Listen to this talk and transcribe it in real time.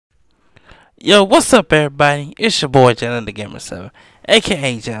Yo, what's up, everybody? It's your boy Jalen The Gamer 7,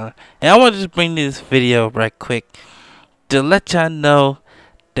 a.k.a. Jalen, and I want to just bring this video right quick to let y'all know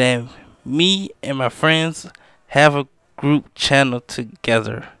that me and my friends have a group channel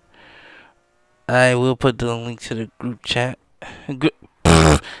together. I will put the link to the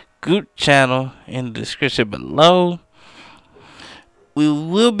group channel in the description below. We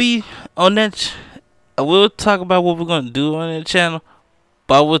will be on that. I will talk about what we're gonna do on that channel,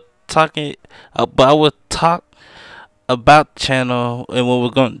 but I will talk about the channel and what we're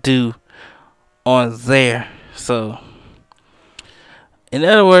gonna do on there. So, in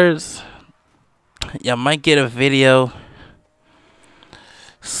other words, y'all might get a video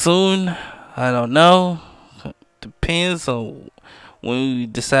soon. I don't know. Depends on when we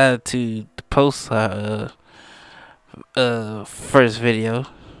decide to post our first video.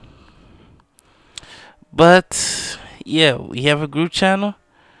 But yeah, we have a group channel,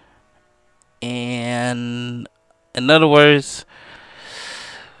 and in other words,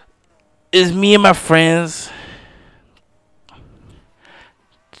 it's me and my friends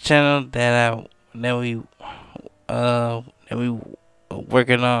channel that we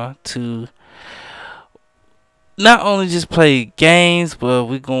working on to not only just play games, but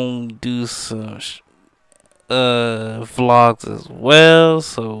we're gonna do some vlogs as well.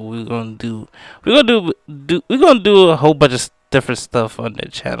 So we're gonna do a whole bunch of different stuff on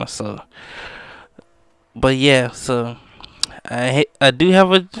that channel. So, but yeah, so I do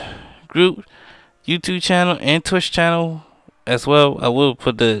have a group YouTube channel and Twitch channel as well. I will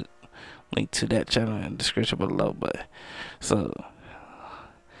put the link to that channel in the description below. But so,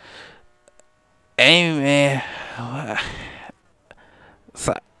 hey man,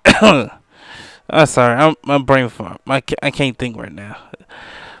 sorry. I'm sorry, I'm brain farm. I can't think right now.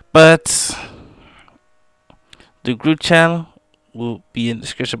 But the group channel will be in the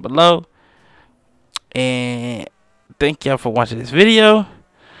description below. And thank y'all for watching this video.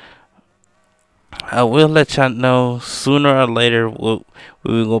 I will let y'all know sooner or later we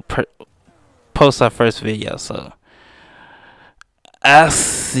will post our first video. So I'll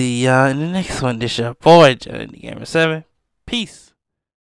see y'all in the next one. This your boy Jalen The Gamer 7. Peace.